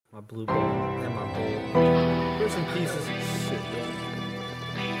my blue ball and my bowl. There's some pieces. Shit, yeah.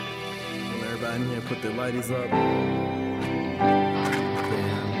 Everybody in here put their lighties up.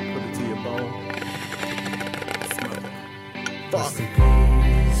 Damn, put it to your bowl. Smoke. Fuck.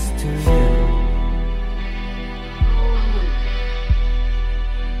 Peace to you.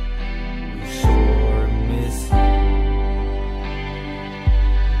 We sure miss you.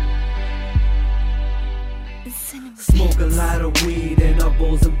 Smoke a lot of weed in our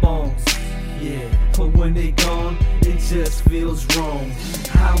bowls and bongs. Yeah, but when they gone, it just feels wrong.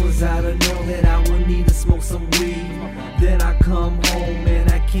 How was I to know that I would need to smoke some weed? Then I come home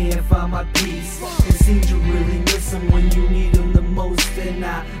and I can't find my peace. It seems you really miss them when you need them the most. And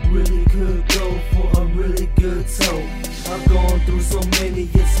I really could go for a really good toke. I've gone through so many,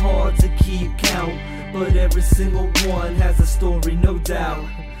 it's hard to keep count. But every single one has a story, no doubt.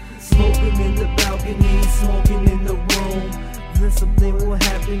 Smoking in the balcony, smoking in the room. Then something will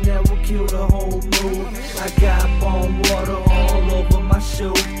happen that will kill the whole mood. I got bomb water all over my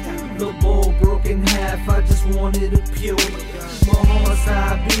shoe. The bowl broke in half, I just wanted to puke. My heart's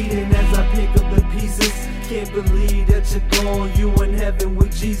high beating as I pick up the pieces. Can't believe that you're gone, you in heaven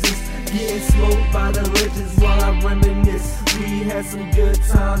with Jesus. Getting smoked by the legends while I reminisce. We had some good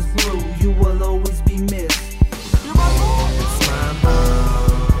times, blue, you will always be missed. It's my bong.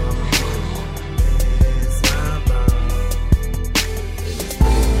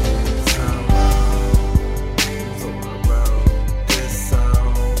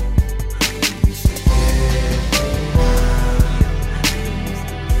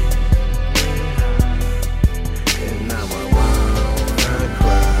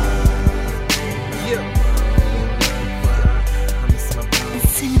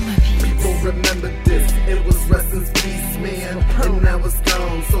 Remember this, it was rest in peace, man. And now it's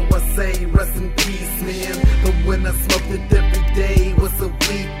gone, so I say rest in peace, man. But when I smoked it every day was a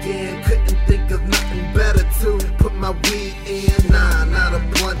weekend. Couldn't think of nothing better to put my weed in. Nah, not a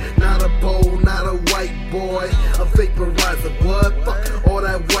blunt, not a bowl, not a white boy. A vaporizer, what? Fuck all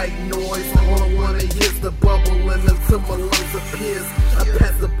that white noise. All I wanna hear's the bubble and until my lungs appears. I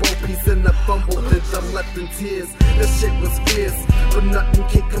pass the bowl piece and I fumble, bitch, I'm left in tears. That shit was fierce, but nothing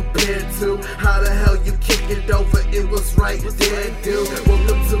can compare to how the hell you kick it over. It was right there, dude.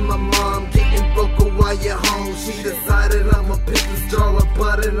 Welcome to my mom, getting vocal while you're home. She decided I'ma pick this jar of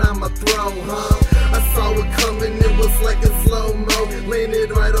butter and I'ma throw, huh? I saw it coming, it was like a slow-mo.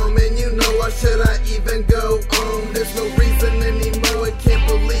 Landed right on, man, you know why should I even go on? There's no reason anymore, I can't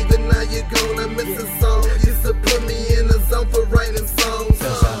believe it, now you're gonna miss a song. Used to put me in a zone for writing songs,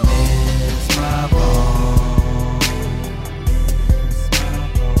 Cause I miss my bong.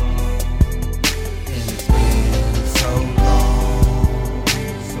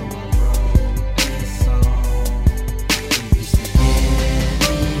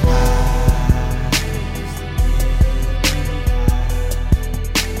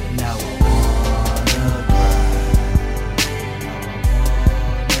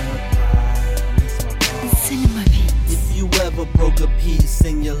 Broke a piece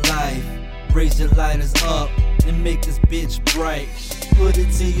in your life, raise your lighters up and make this bitch bright. Put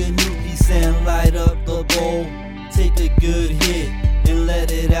it to your new piece and light up the bowl. Take a good hit and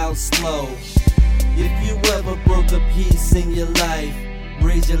let it out slow. If you ever broke a piece in your life,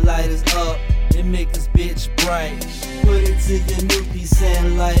 raise your lighters up and make this bitch bright. Put it to your new piece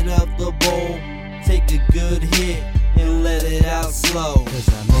and light up the bowl. Take a good hit and let it out slow. Cause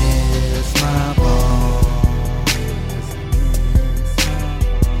I miss my bong.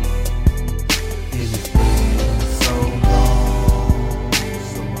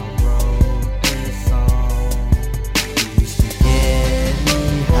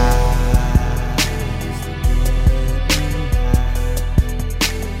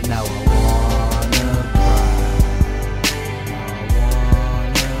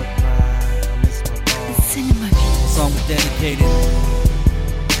 Song dedicated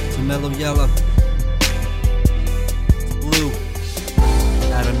to Mellow, Yellow, to Blue.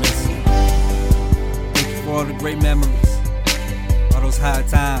 Gotta miss you. Thank you for all the great memories, all those high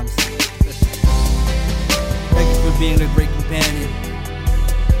times. Thank you for being a great companion.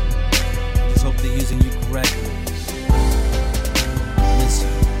 I just hope they're using you correctly. I miss you.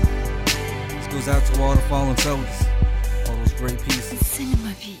 This goes out to all the fallen soldiers, all those great pieces.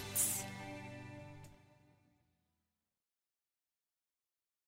 Sinima Beat.